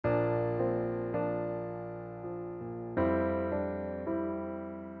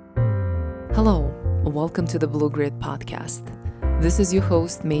Hello, welcome to the Blue Grid podcast. This is your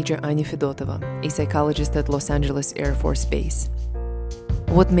host, Major Anya Fedotova, a psychologist at Los Angeles Air Force Base.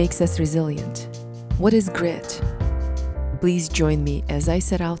 What makes us resilient? What is grit? Please join me as I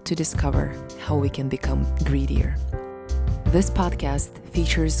set out to discover how we can become greedier. This podcast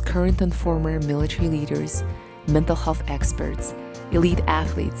features current and former military leaders, mental health experts, elite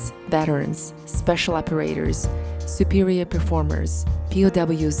athletes, veterans, special operators, superior performers,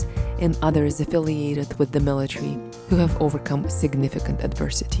 POWs, and others affiliated with the military who have overcome significant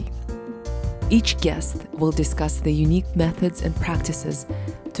adversity. Each guest will discuss the unique methods and practices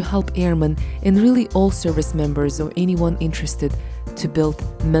to help airmen and really all service members or anyone interested to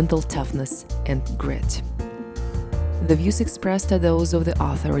build mental toughness and grit. The views expressed are those of the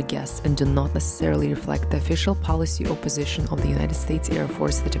author or guest and do not necessarily reflect the official policy or position of the United States Air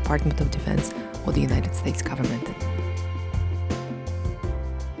Force, the Department of Defense, or the United States government.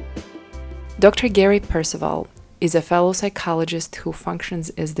 Dr. Gary Percival is a fellow psychologist who functions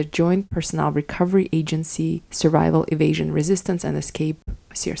as the Joint Personnel Recovery Agency Survival, Evasion, Resistance, and Escape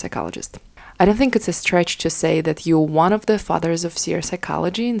SERE psychologist. I don't think it's a stretch to say that you're one of the fathers of SERE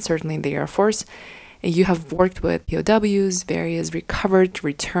psychology, and certainly in the Air Force. You have worked with POWs, various recovered,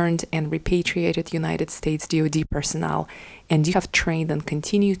 returned, and repatriated United States DoD personnel, and you have trained and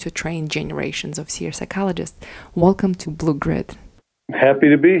continue to train generations of SERE psychologists. Welcome to Blue Grid. Happy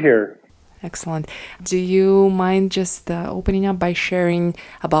to be here. Excellent. Do you mind just opening up by sharing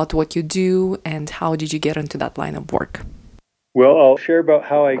about what you do and how did you get into that line of work? Well, I'll share about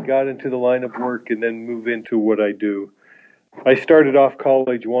how I got into the line of work and then move into what I do. I started off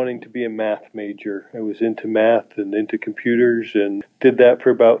college wanting to be a math major. I was into math and into computers and did that for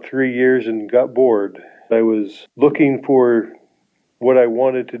about 3 years and got bored. I was looking for what I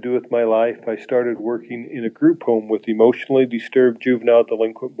wanted to do with my life. I started working in a group home with emotionally disturbed juvenile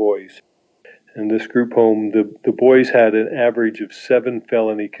delinquent boys. In this group home, the boys had an average of 7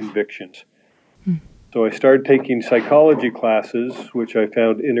 felony convictions. So I started taking psychology classes, which I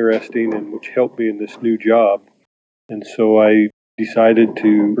found interesting and which helped me in this new job. And so I decided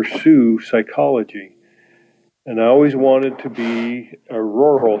to pursue psychology. And I always wanted to be a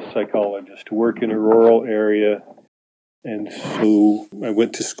rural psychologist, to work in a rural area. And so I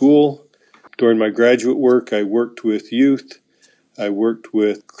went to school. During my graduate work, I worked with youth. I worked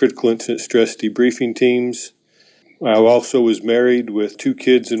with critical incident stress debriefing teams. I also was married with 2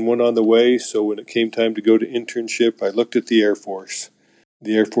 kids and one on the way, so when it came time to go to internship, I looked at the Air Force.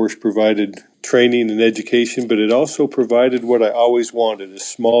 The Air Force provided training and education, but it also provided what I always wanted, a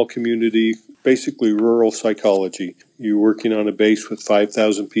small community, basically rural psychology. You're working on a base with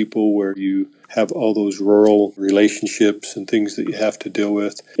 5,000 people where you have all those rural relationships and things that you have to deal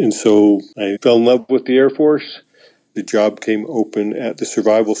with. And so I fell in love with the Air Force. The job came open at the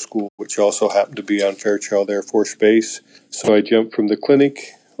survival school, which also happened to be on Fairchild Air Force Base. So I jumped from the clinic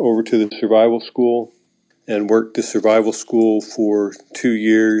over to the survival school and worked the survival school for 2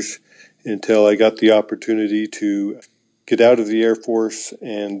 years until I got the opportunity to get out of the Air Force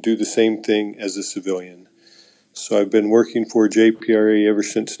and do the same thing as a civilian. So I've been working for JPRA ever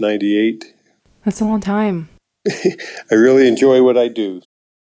since '98. That's a long time. I really enjoy what I do.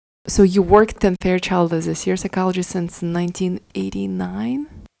 So you worked in Fairchild as a SERE psychologist since 1989?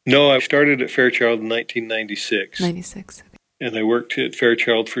 No, I started at Fairchild in 1996. 96. And I worked at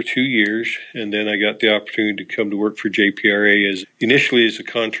Fairchild for 2 years, and then I got the opportunity to come to work for JPRA initially as a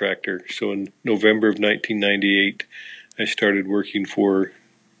contractor. So in November of 1998, I started working for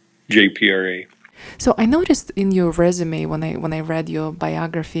JPRA. So I noticed in your resume when I read your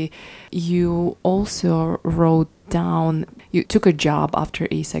biography, you also wrote down you took a job after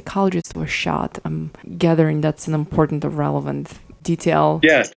a psychologist was shot. I'm gathering that's an important or relevant detail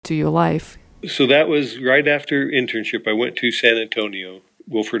to your life. So that was right after internship. I went to San Antonio,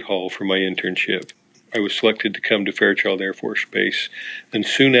 Wilford Hall, for my internship. I was selected to come to Fairchild Air Force Base. And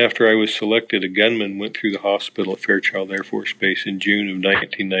soon after I was selected, a gunman went through the hospital at Fairchild Air Force Base in June of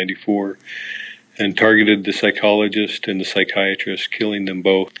 1994 and targeted the psychologist and the psychiatrist, killing them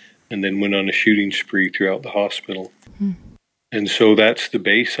both, and then went on a shooting spree throughout the hospital. And so that's the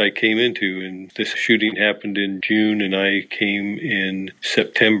base I came into. And this shooting happened in June, and I came in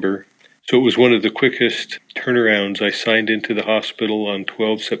September. So it was one of the quickest turnarounds. I signed into the hospital on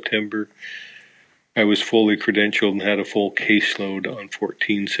 12 September. I was fully credentialed and had a full caseload on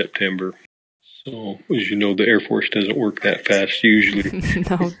 14 September. So, as you know, the Air Force doesn't work that fast usually.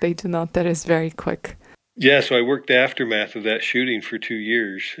 No, they do not. That is very quick. Yeah, so I worked the aftermath of that shooting for 2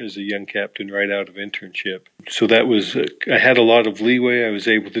 years as a young captain right out of internship. So that was, I had a lot of leeway. I was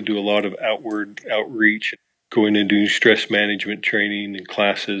able to do a lot of outward outreach. going and doing stress management training and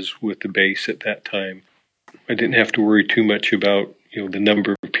classes with the base at that time. I didn't have to worry too much about the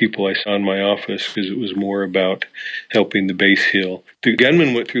number of people I saw in my office, because it was more about helping the base heal. The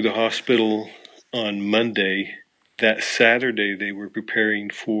gunman went through the hospital on Monday. That Saturday, they were preparing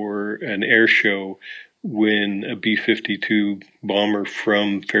for an air show when a B-52 bomber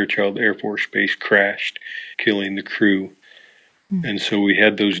from Fairchild Air Force Base crashed, killing the crew. And so we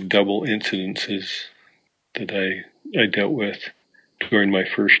had those double incidences that I dealt with during my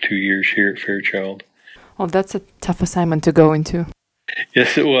first 2 years here at Fairchild. Well, that's a tough assignment to go into.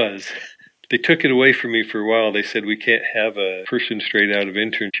 Yes, it was. They took it away from me for a while. They said we can't have a person straight out of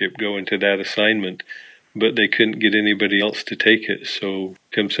internship go into that assignment, but they couldn't get anybody else to take it. So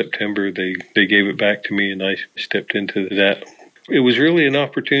come September, they gave it back to me, and I stepped into that. It was really an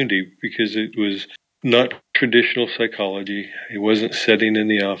opportunity because it was not traditional psychology. It wasn't sitting in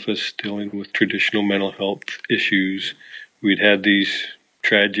the office dealing with traditional mental health issues. We'd had these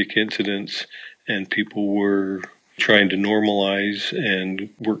tragic incidents, and people were trying to normalize and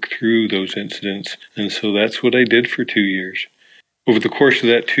work through those incidents. And so that's what I did for 2 years. Over the course of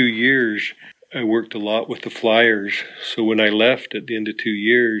that 2 years, I worked a lot with the flyers. So when I left at the end of 2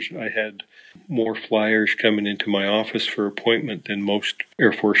 years, I had more flyers coming into my office for appointment than most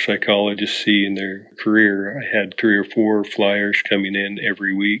Air Force psychologists see in their career. I had 3 or 4 flyers coming in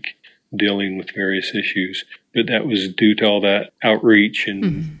every week dealing with various issues. But that was due to all that outreach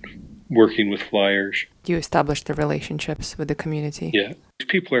and working with flyers. You established the relationships with the community. Yeah. These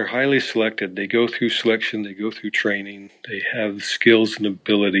people are highly selected. They go through selection, they go through training, they have skills and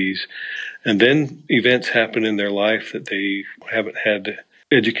abilities, and then events happen in their life that they haven't had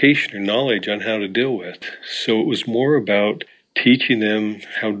education or knowledge on how to deal with. So it was more about teaching them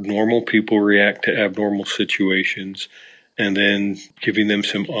how normal people react to abnormal situations, and then giving them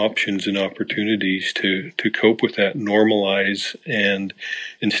some options and opportunities to cope with that, normalize, and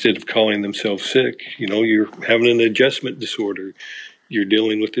instead of calling themselves sick, you're having an adjustment disorder. You're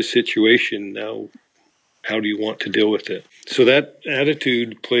dealing with this situation now. How do you want to deal with it? So that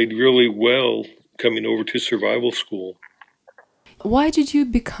attitude played really well coming over to survival school. Why did you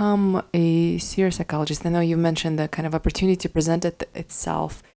become a SERE psychologist? I know you mentioned the kind of opportunity presented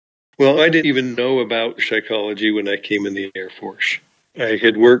itself. Well, I didn't even know about psychology when I came in the Air Force. I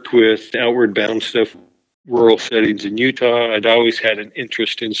had worked with outward bound stuff, rural settings in Utah. I'd always had an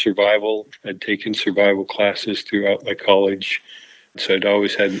interest in survival. I'd taken survival classes throughout my college. So I'd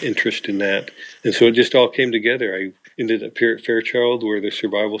always had an interest in that. And so it just all came together. I ended up here at Fairchild, where the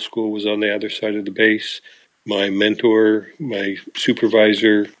survival school was on the other side of the base. My mentor, my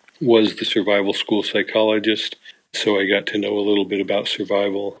supervisor, was the survival school psychologist. So I got to know a little bit about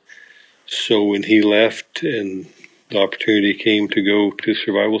survival. So when he left and the opportunity came to go to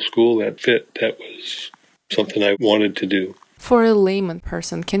survival school, that fit. That was something I wanted to do. For a layman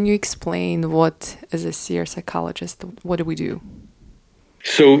person, can you explain what is a SERE psychologist? What do we do?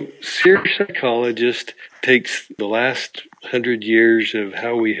 So SERE psychologist takes the last 100 years of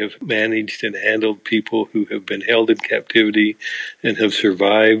how we have managed and handled people who have been held in captivity and have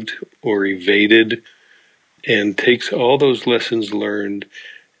survived or evaded, and takes all those lessons learned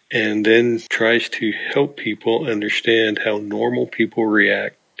and then tries to help people understand how normal people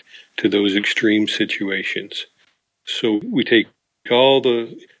react to those extreme situations. So we take all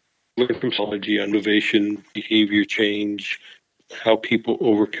the learn from psychology on motivation, behavior change, how people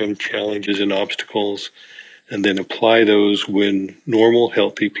overcome challenges and obstacles, and then apply those when normal,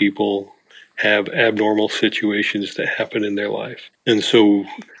 healthy people have abnormal situations that happen in their life. And so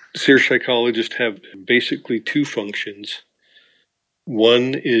SERE psychologists have basically 2 functions.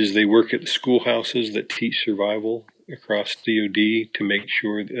 One is they work at the schoolhouses that teach survival across DoD to make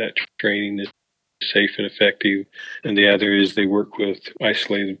sure that training is safe and effective. And the other is they work with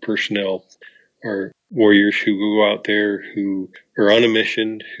isolated personnel, or warriors who go out there who are on a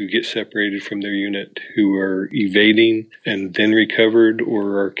mission, who get separated from their unit, who are evading and then recovered,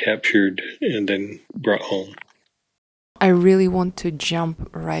 or are captured and then brought home. I really want to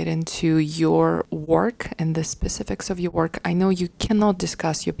jump right into your work and the specifics of your work. I know you cannot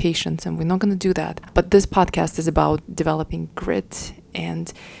discuss your patients, and we're not going to do that. But this podcast is about developing grit,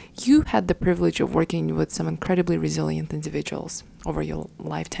 and you had the privilege of working with some incredibly resilient individuals over your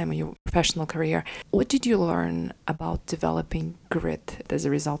lifetime and your professional career. What did you learn about developing grit as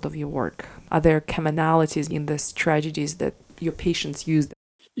a result of your work? Are there commonalities in these tragedies that your patients used?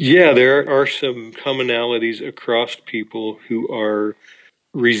 Yeah, there are some commonalities across people who are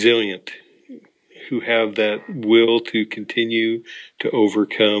resilient, who have that will to continue to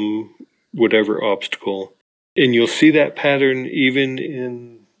overcome whatever obstacle. And you'll see that pattern even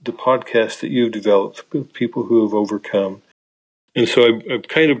in the podcast that you've developed with people who have overcome. And so I've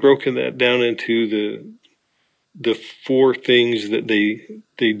kind of broken that down into the four things that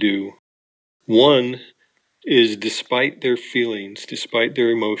they do. One is, despite their feelings, despite their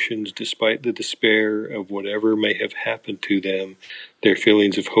emotions, despite the despair of whatever may have happened to them, their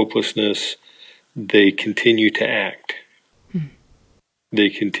feelings of hopelessness, they continue to act. They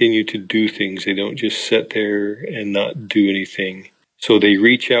continue to do things. They don't just sit there and not do anything. So they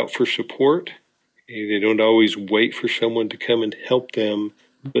reach out for support. They don't always wait for someone to come and help them,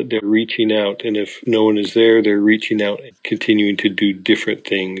 but they're reaching out. And if no one is there, they're reaching out and continuing to do different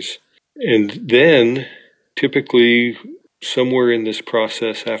things. And then, typically, somewhere in this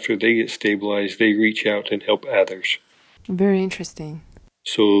process, after they get stabilized, they reach out and help others. Very interesting.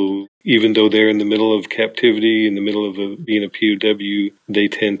 So even though they're in the middle of captivity, in the middle of being a POW, they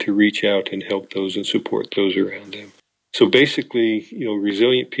tend to reach out and help those and support those around them. So basically,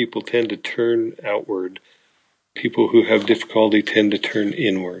 resilient people tend to turn outward. People who have difficulty tend to turn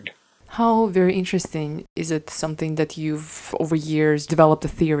inward. How very interesting. Is it something that you've, over years, developed a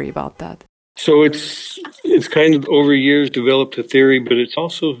theory about that? So it's kind of over years developed a theory, but it's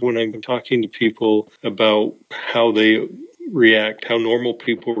also when I'm talking to people about how they react, how normal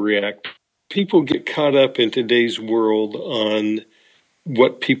people react. People get caught up in today's world on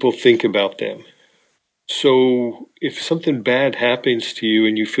what people think about them. So if something bad happens to you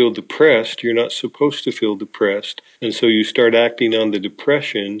and you feel depressed, you're not supposed to feel depressed. And so you start acting on the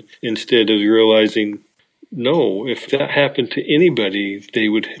depression instead of realizing, no, if that happened to anybody, they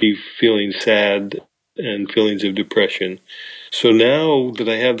would be feeling sad and feelings of depression. So now that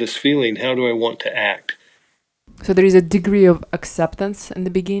I have this feeling, how do I want to act? So there is a degree of acceptance in the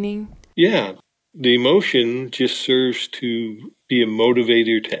beginning? Yeah, the emotion just serves to be a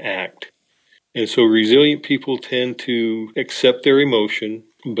motivator to act. And so resilient people tend to accept their emotion,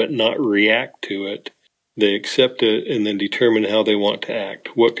 but not react to it. They accept it and then determine how they want to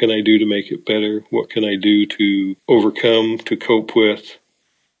act. What can I do to make it better? What can I do to overcome, to cope with?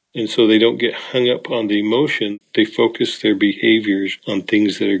 And so they don't get hung up on the emotion. They focus their behaviors on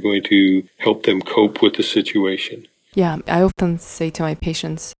things that are going to help them cope with the situation. Yeah, I often say to my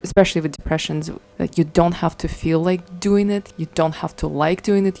patients, especially with depressions, that you don't have to feel like doing it. You don't have to like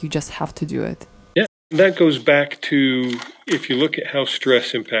doing it. You just have to do it. Yeah, that goes back to, if you look at how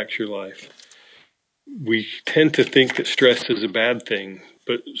stress impacts your life, we tend to think that stress is a bad thing,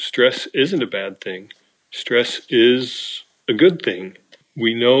 but stress isn't a bad thing. Stress is a good thing.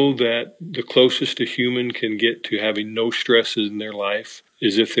 We know that the closest a human can get to having no stresses in their life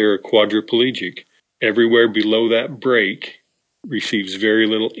is if they're a quadriplegic. Everywhere below that break receives very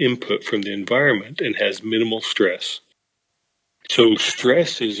little input from the environment and has minimal stress. So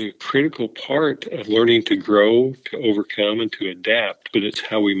stress is a critical part of learning to grow, to overcome, and to adapt. But it's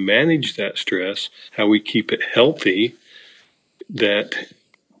how we manage that stress, how we keep it healthy, that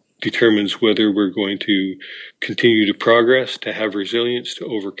determines whether we're going to continue to progress, to have resilience, to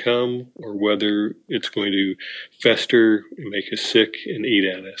overcome, or whether it's going to fester and make us sick and eat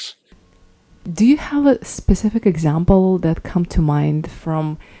at us. Do you have a specific example that come to mind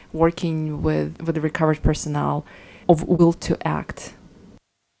from working with the recovered personnel of will to act?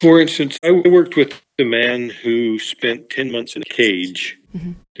 For instance, I worked with a man who spent 10 months in a cage.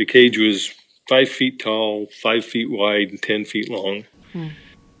 Mm-hmm. The cage was 5 feet tall, 5 feet wide, and 10 feet long.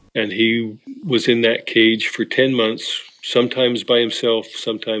 And he was in that cage for 10 months, sometimes by himself,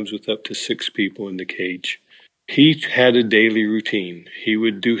 sometimes with up to 6 people in the cage. He had a daily routine. He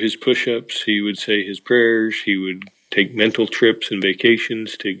would do his push-ups, he would say his prayers, he would take mental trips and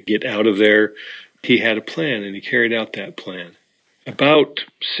vacations to get out of there. He had a plan, and he carried out that plan. About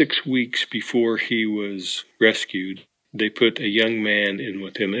 6 weeks before he was rescued, they put a young man in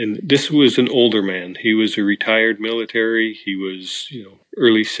with him. And this was an older man. He was a retired military. He was,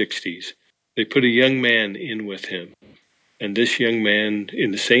 early 60s. They put a young man in with him. And this young man,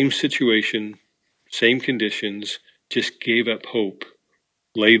 in the same situation, same conditions, just gave up hope.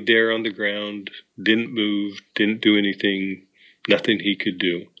 Laid there on the ground, didn't move, didn't do anything, nothing he could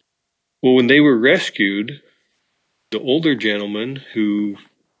do. Well, when they were rescued, the older gentleman who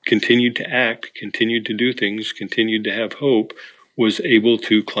continued to act, continued to do things, continued to have hope, was able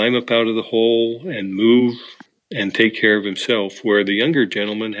to climb up out of the hole and move and take care of himself, where the younger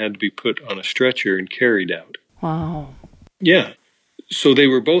gentleman had to be put on a stretcher and carried out. Wow. Yeah. So they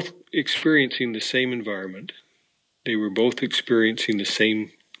were both experiencing the same environment. They were both experiencing the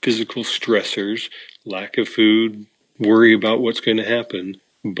same physical stressors, lack of food, worry about what's going to happen.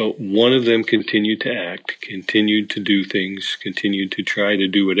 But one of them continued to act, continued to do things, continued to try to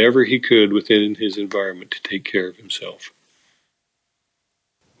do whatever he could within his environment to take care of himself.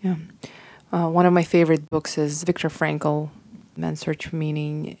 Yeah. One of my favorite books is Viktor Frankl, Man's Search for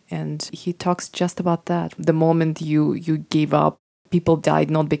Meaning, and he talks just about that. The moment you gave up, people died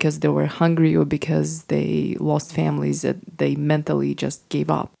not because they were hungry or because they lost families, that they mentally just gave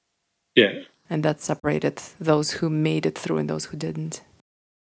up. Yeah. And that separated those who made it through and those who didn't.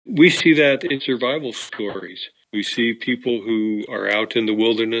 We see that in survival stories. We see people who are out in the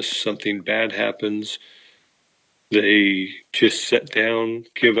wilderness, something bad happens, they just sit down,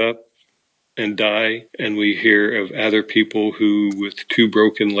 give up, and die. And we hear of other people who, with two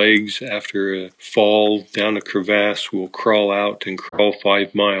broken legs after a fall down a crevasse, will crawl out and crawl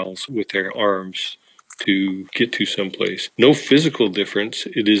 5 miles with their arms to get to someplace. No physical difference.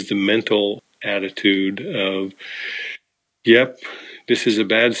 It is the mental attitude of, yep, this is a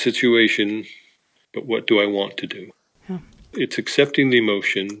bad situation, but what do I want to do? Yeah. It's accepting the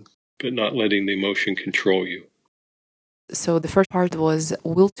emotion, but not letting the emotion control you. So the first part was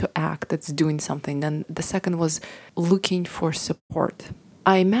will to act, that's doing something. Then the second was looking for support.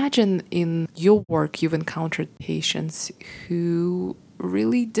 I imagine in your work you've encountered patients who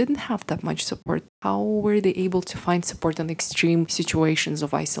really didn't have that much support. How were they able to find support in extreme situations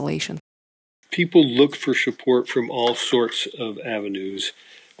of isolation? People look for support from all sorts of avenues,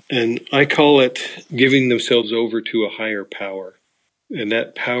 and I call it giving themselves over to a higher power. And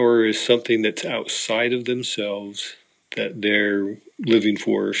that power is something that's outside of themselves that they're living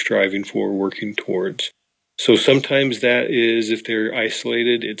for, striving for, working towards. So sometimes that is, if they're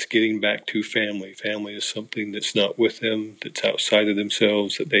isolated, it's getting back to family. Family is something that's not with them, that's outside of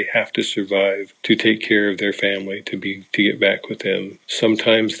themselves, that they have to survive to take care of their family, to get back with them.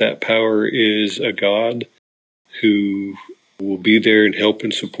 Sometimes that power is a God who will be there and help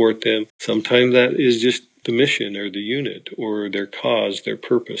and support them. Sometimes that is just the mission or the unit or their cause, their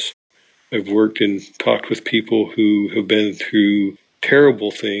purpose. I've worked and talked with people who have been through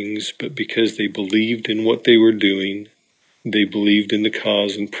terrible things, but because they believed in what they were doing, they believed in the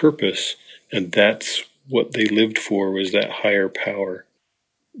cause and purpose, and that's what they lived for, was that higher power.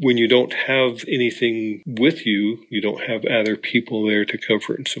 When you don't have anything with you, you don't have other people there to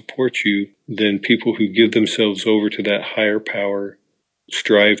comfort and support you, then people who give themselves over to that higher power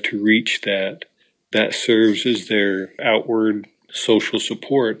strive to reach that. That serves as their outward social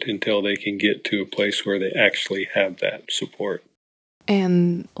support until they can get to a place where they actually have that support.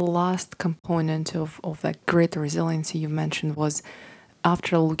 And last component of that great resiliency you mentioned was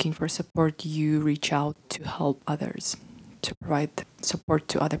after looking for support, you reach out to help others, to provide support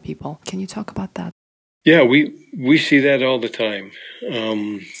to other people. Can you talk about that? Yeah, we see that all the time.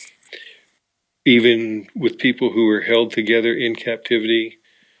 Even with people who are held together in captivity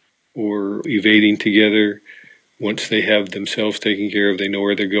or evading together, once they have themselves taken care of, they know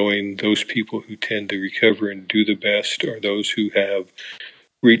where they're going. Those people who tend to recover and do the best are those who have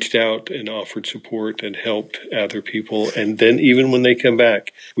reached out and offered support and helped other people. And then even when they come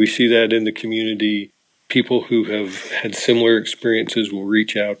back, we see that in the community. People who have had similar experiences will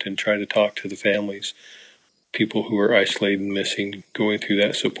reach out and try to talk to the families, people who are isolated and missing, going through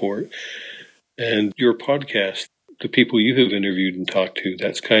that support. And your podcast, the people you have interviewed and talked to,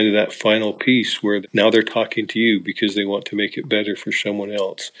 that's kind of that final piece where now they're talking to you because they want to make it better for someone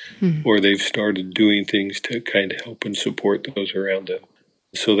else, or they've started doing things to kind of help and support those around them.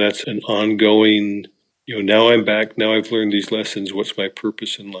 So that's an ongoing, now I'm back, now I've learned these lessons. What's my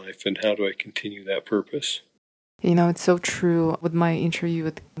purpose in life, and how do I continue that purpose? It's so true. With my interview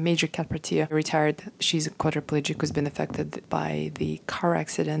with Major Catpartia, retired, she's a quadriplegic who's been affected by the car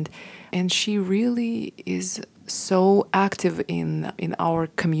accident. And she really is so active in our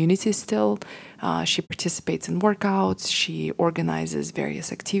community still. She participates in workouts. She organizes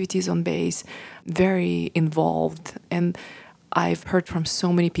various activities on base, very involved. And I've heard from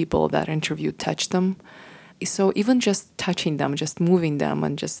so many people that interview touched them. So even just touching them, just moving them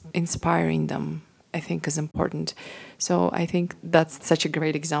and just inspiring them, I think is important. So I think that's such a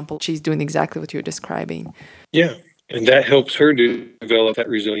great example. She's doing exactly what you're describing. Yeah. And that helps her to develop that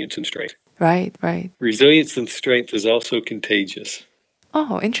resilience and strength. Right, right. Resilience and strength is also contagious.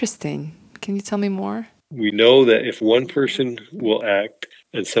 Oh, interesting. Can you tell me more? We know that if one person will act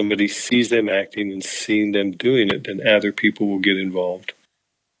and somebody sees them acting and seeing them doing it, then other people will get involved.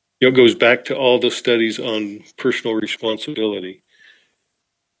 It goes back to all the studies on personal responsibility.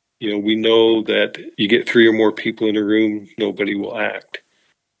 We know that you get 3 or more people in a room, nobody will act.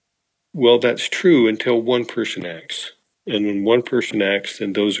 Well, that's true until one person acts. And when one person acts,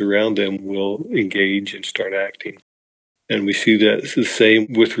 then those around them will engage and start acting. And we see that it's the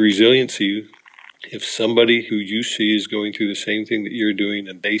same with resiliency. If somebody who you see is going through the same thing that you're doing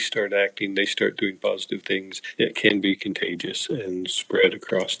and they start acting, they start doing positive things, it can be contagious and spread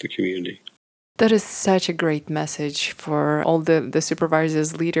across the community. That is such a great message for all the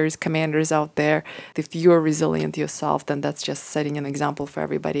supervisors, leaders, commanders out there. If you're resilient yourself, then that's just setting an example for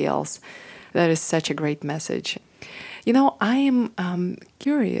everybody else. That is such a great message. You know, I am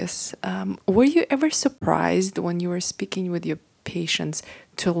curious. Were you ever surprised when you were speaking with your patients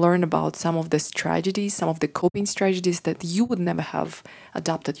to learn about some of the strategies, some of the coping strategies that you would never have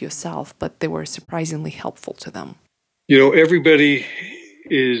adopted yourself, but they were surprisingly helpful to them? You know, everybody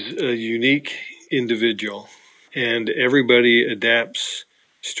is a unique individual, and everybody adapts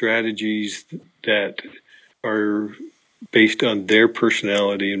strategies that are based on their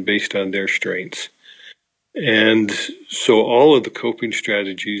personality and based on their strengths. And so all of the coping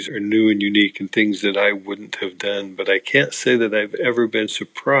strategies are new and unique and things that I wouldn't have done, but I can't say that I've ever been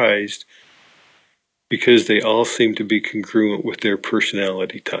surprised because they all seem to be congruent with their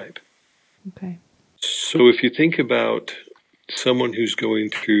personality type. Okay. So if you think about someone who's going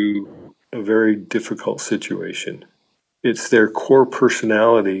through a very difficult situation, it's their core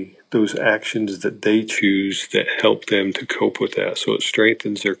personality, those actions that they choose that help them to cope with that. So it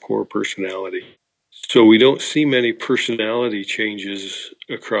strengthens their core personality. So we don't see many personality changes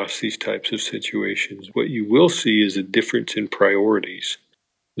across these types of situations. What you will see is a difference in priorities,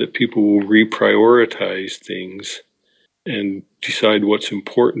 that people will reprioritize things and decide what's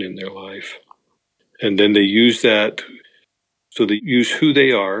important in their life. And then they use that, so they use who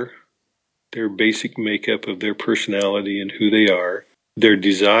they are, their basic makeup of their personality and who they are, their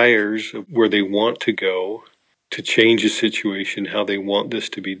desires of where they want to go to change a situation, how they want this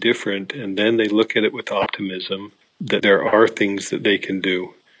to be different, and then they look at it with optimism that there are things that they can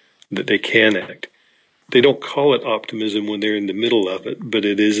do, that they can act. They don't call it optimism when they're in the middle of it, but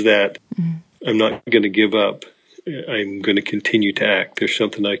it is that I'm not going to give up. I'm going to continue to act. There's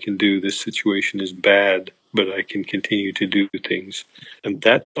something I can do. This situation is bad, but I can continue to do things. And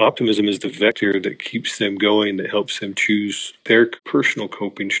that optimism is the vector that keeps them going, that helps them choose their personal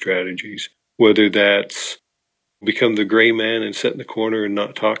coping strategies, whether that's become the gray man and sit in the corner and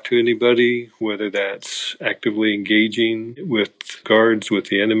not talk to anybody, whether that's actively engaging with guards, with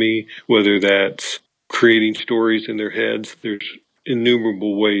the enemy, whether that's creating stories in their heads. There's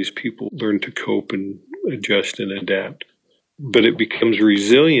innumerable ways people learn to cope and adjust and adapt. But it becomes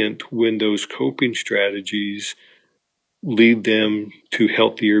resilient when those coping strategies lead them to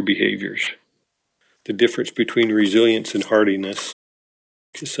healthier behaviors. The difference between resilience and hardiness,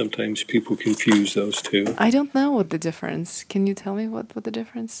 because sometimes people confuse those two. I don't know what the difference. Can you tell me what the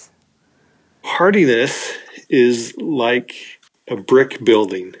difference? Hardiness is like a brick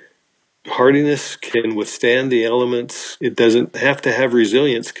building. Hardiness can withstand the elements. It doesn't have to have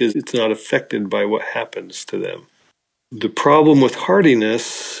resilience because it's not affected by what happens to them. The problem with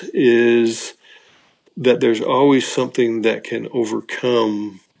hardiness is that there's always something that can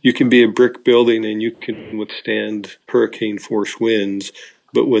overcome. You can be a brick building and you can withstand hurricane force winds,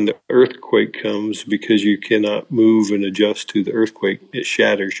 but when the earthquake comes, because you cannot move and adjust to the earthquake, it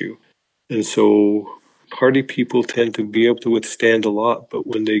shatters you. And so hardy people tend to be able to withstand a lot, but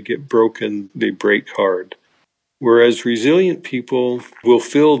when they get broken, they break hard. Whereas resilient people will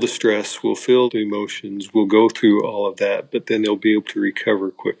feel the stress, will feel the emotions, will go through all of that, but then they'll be able to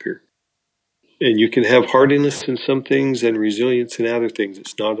recover quicker. And you can have hardiness in some things and resilience in other things.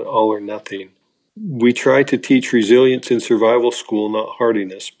 It's not all or nothing. We try to teach resilience in survival school, not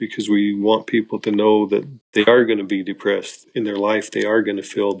hardiness, because we want people to know that they are going to be depressed in their life. They are going to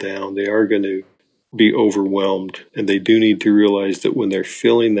feel down. They are going to be overwhelmed. And they do need to realize that when they're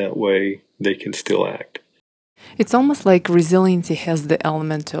feeling that way, they can still act. It's almost like resiliency has the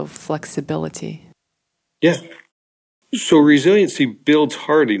element of flexibility. Yeah. So resiliency builds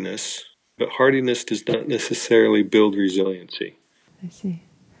hardiness, but hardiness does not necessarily build resiliency. I see.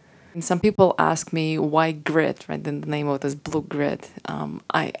 And some people ask me why grit, right? Then the name of it is blue grit.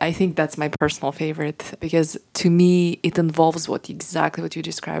 I think that's my personal favorite because to me it involves exactly what you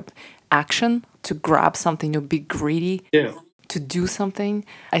described: action, to grab something, be greedy, Yeah. to do something.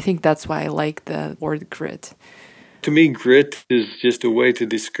 I think that's why I like the word grit. To me, grit is just a way to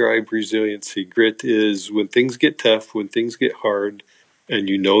describe resiliency. Grit is when things get tough, when things get hard, and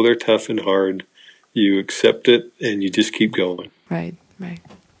you know they're tough and hard, you accept it and you just keep going. Right, right.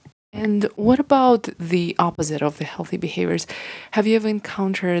 And what about the opposite of the healthy behaviors? Have you ever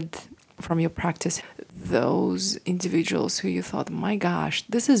encountered from your practice those individuals who you thought, my gosh,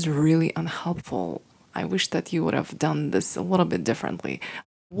 this is really unhelpful. I wish that you would have done this a little bit differently.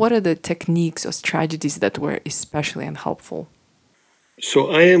 What are the techniques or strategies that were especially unhelpful?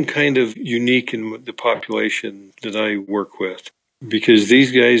 So I am kind of unique in the population that I work with because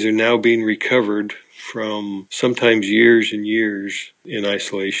these guys are now being recovered from sometimes years and years in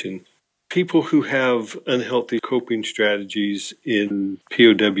isolation. People who have unhealthy coping strategies in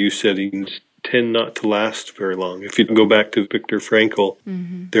POW settings tend not to last very long. If you go back to Viktor Frankl,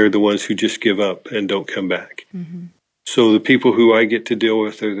 they're the ones who just give up and don't come back. So the people who I get to deal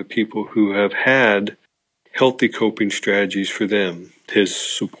with are the people who have had healthy coping strategies for them, has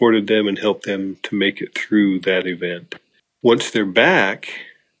supported them and helped them to make it through that event. Once they're back,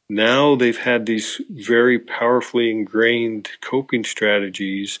 now they've had these very powerfully ingrained coping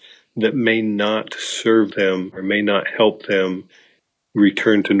strategies that may not serve them or may not help them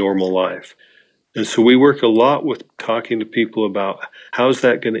return to normal life. And so we work a lot with talking to people about how's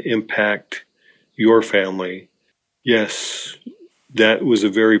that going to impact your family. Yes, that was a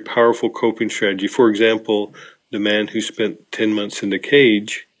very powerful coping strategy. For example, the man who spent 10 months in the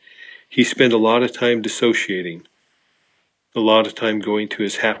cage, he spent a lot of time dissociating, a lot of time going to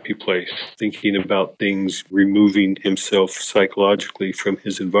his happy place, thinking about things, removing himself psychologically from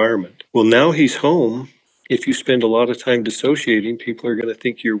his environment. Well, now he's home. If you spend a lot of time dissociating, people are going to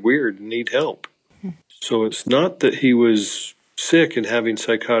think you're weird and need help. So it's not that he was sick and having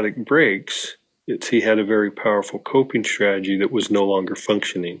psychotic breaks. It's he had a very powerful coping strategy that was no longer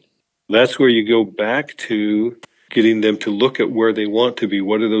functioning. That's where you go back to getting them to look at where they want to be.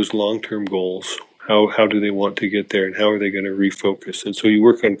 What are those long-term goals? How do they want to get there, and how are they going to refocus? And so you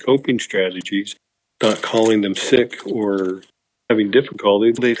work on coping strategies, not calling them sick or having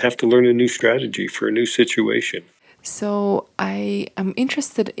difficulty. They have to learn a new strategy for a new situation. So I am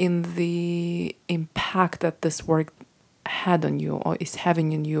interested in the impact that this work had on you or is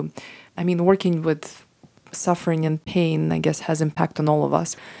having on you. I mean, working with suffering and pain, I guess, has impact on all of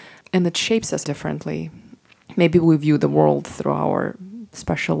us, and it shapes us differently. Maybe we view the world through our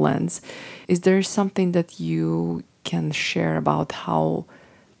special lens. Is there something that you can share about how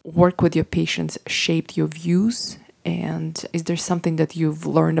work with your patients shaped your views? And is there something that you've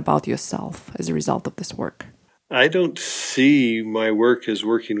learned about yourself as a result of this work? I don't see my work as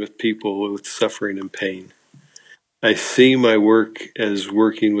working with people with suffering and pain. I see my work as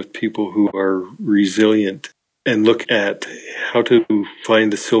working with people who are resilient and look at how to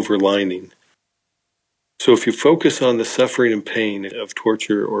find the silver lining. So if you focus on the suffering and pain of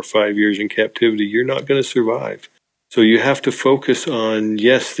torture or 5 years in captivity, you're not going to survive. So you have to focus on,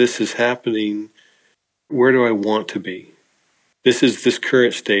 yes, this is happening. Where do I want to be? This is this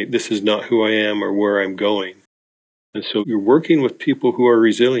current state. This is not who I am or where I'm going. And so you're working with people who are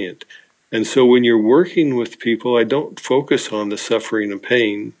resilient. And so when you're working with people, I don't focus on the suffering and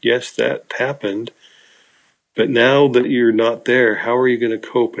pain. Yes, that happened. But now that you're not there, how are you going to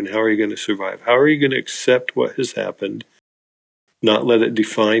cope and how are you going to survive? How are you going to accept what has happened, not let it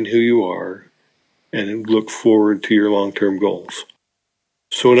define who you are, and look forward to your long-term goals?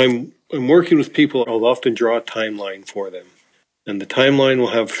 So when I'm working with people, I'll often draw a timeline for them. And the timeline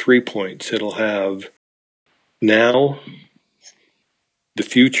will have 3 points. It'll have now, the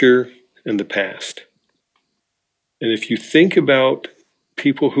future, and the past. And if you think about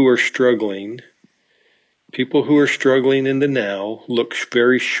people who are struggling in the now look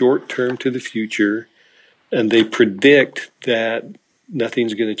very short term to the future, and they predict that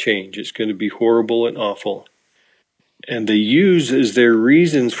nothing's going to change. It's going to be horrible and awful. And they use as their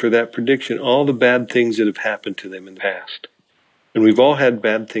reasons for that prediction all the bad things that have happened to them in the past. And we've all had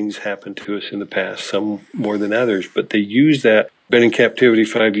bad things happen to us in the past, some more than others, but they use that. I've been in captivity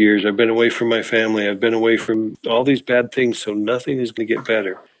 5 years. I've been away from my family. I've been away from all these bad things, so nothing is going to get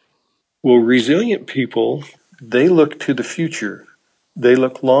better. Well, resilient people, they look to the future. They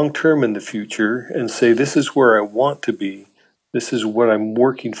look long-term in the future and say, this is where I want to be. This is what I'm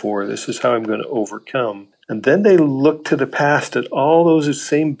working for. This is how I'm going to overcome. And then they look to the past at all those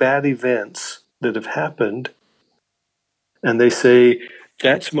same bad events that have happened, and they say,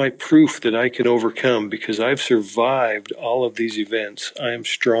 that's my proof that I can overcome because I've survived all of these events. I am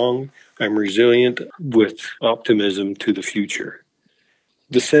strong. I'm resilient with optimism to the future.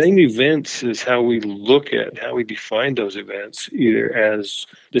 The same events is how we look at, how we define those events, either as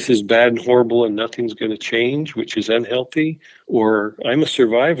this is bad and horrible and nothing's going to change, which is unhealthy, or I'm a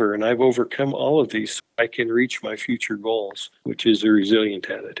survivor and I've overcome all of these, so I can reach my future goals, which is a resilient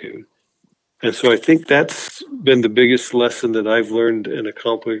attitude. And so I think that's been the biggest lesson that I've learned and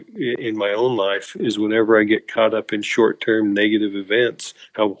accomplished in my own life is whenever I get caught up in short-term negative events,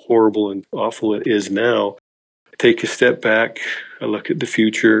 how horrible and awful it is now, I take a step back, I look at the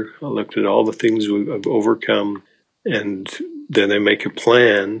future, I look at all the things I've overcome, and then I make a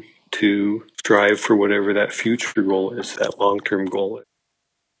plan to strive for whatever that future goal is, that long-term goal is.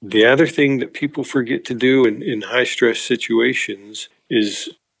 The other thing that people forget to do in high-stress situations is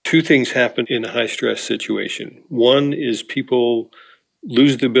two things happen in a high-stress situation. One is people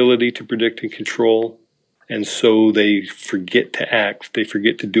lose the ability to predict and control, and so they forget to act. They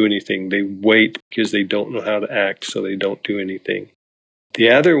forget to do anything. They wait because they don't know how to act, so they don't do anything. The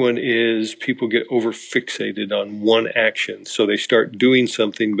other one is people get over-fixated on one action. So they start doing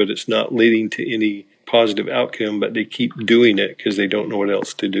something, but it's not leading to any positive outcome, but they keep doing it because they don't know what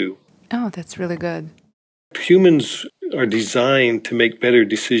else to do. Oh, that's really good. Humans are designed to make better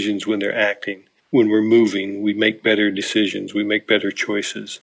decisions when they're acting. When we're moving, we make better decisions. We make better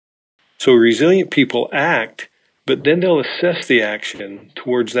choices. So resilient people act, but then they'll assess the action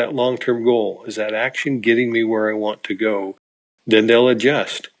towards that long-term goal. Is that action getting me where I want to go? Then they'll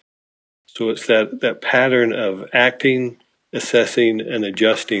adjust. So it's that pattern of acting, assessing, and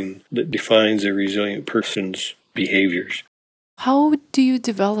adjusting that defines a resilient person's behaviors. How do you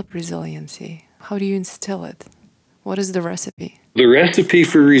develop resiliency? How do you instill it? What is the recipe? The recipe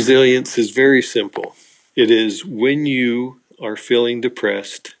for resilience is very simple. It is when you are feeling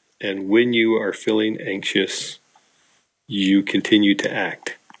depressed and when you are feeling anxious, you continue to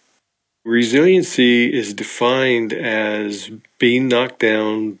act. Resiliency is defined as being knocked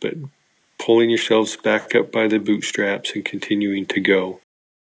down, but pulling yourselves back up by the bootstraps and continuing to go.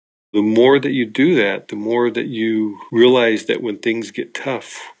 The more that you do that, the more that you realize that when things get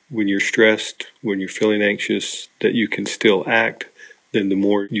tough, when you're stressed, when you're feeling anxious, that you can still act, then the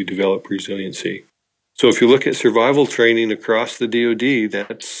more you develop resiliency. So if you look at survival training across the DoD,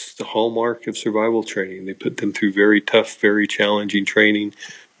 that's the hallmark of survival training. They put them through very tough, very challenging training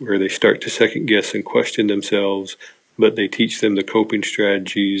where they start to second guess and question themselves, but they teach them the coping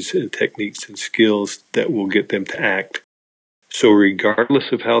strategies and techniques and skills that will get them to act. So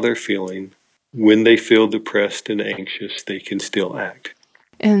regardless of how they're feeling, when they feel depressed and anxious, they can still act.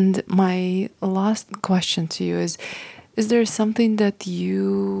 And my last question to you is there something that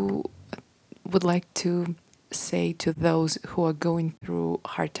you would like to say to those who are going through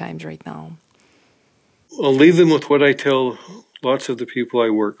hard times right now? I'll leave them with what I tell lots of the people I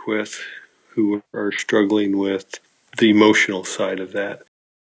work with who are struggling with the emotional side of that.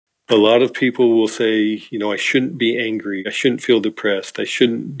 A lot of people will say, I shouldn't be angry. I shouldn't feel depressed. I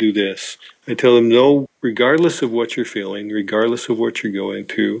shouldn't do this. I tell them, no, regardless of what you're feeling, regardless of what you're going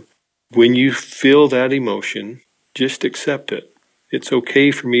through, when you feel that emotion, just accept it. It's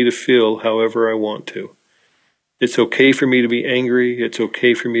okay for me to feel however I want to. It's okay for me to be angry. It's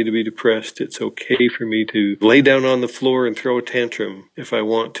okay for me to be depressed. It's okay for me to lay down on the floor and throw a tantrum if I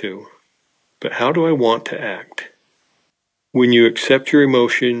want to. But how do I want to act? When you accept your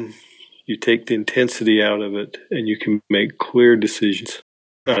emotion, you take the intensity out of it, and you can make clear decisions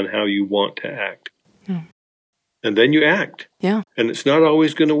on how you want to act. And then you act. Yeah. And it's not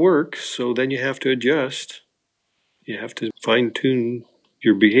always going to work, so then you have to adjust. You have to fine-tune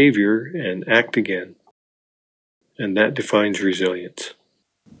your behavior and act again. And that defines resilience.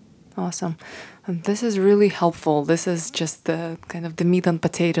 Awesome. And this is really helpful. This is just the kind of the meat and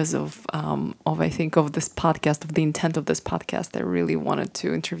potatoes of I think of this podcast, of the intent of this podcast. I really wanted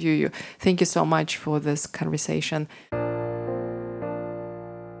to interview you. Thank you so much for this conversation.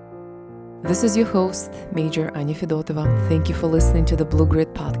 This is your host, Major Anya Fedotova. Thank you for listening to the Blue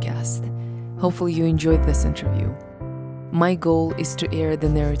Grid podcast. Hopefully you enjoyed this interview. My goal is to air the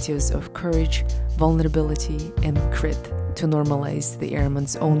narratives of courage, vulnerability, and grit to normalize the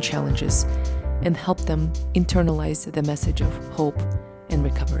airman's own challenges and help them internalize the message of hope and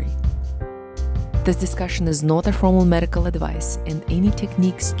recovery. This discussion is not a formal medical advice, and any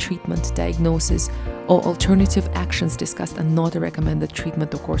techniques, treatment, diagnosis, or alternative actions discussed are not a recommended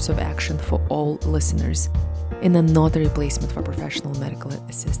treatment or course of action for all listeners, and are not a replacement for professional medical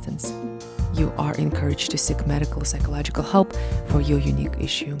assistance. You are encouraged to seek medical psychological help for your unique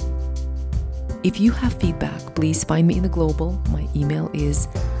issue. If you have feedback, please find me in the global. My email is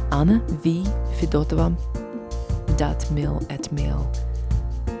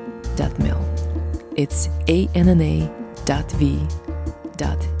anna.v.fedotova.mail@mail.mil. It's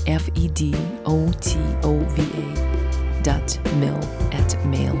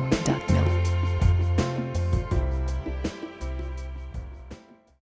anna.v.fedotova.mil@mail.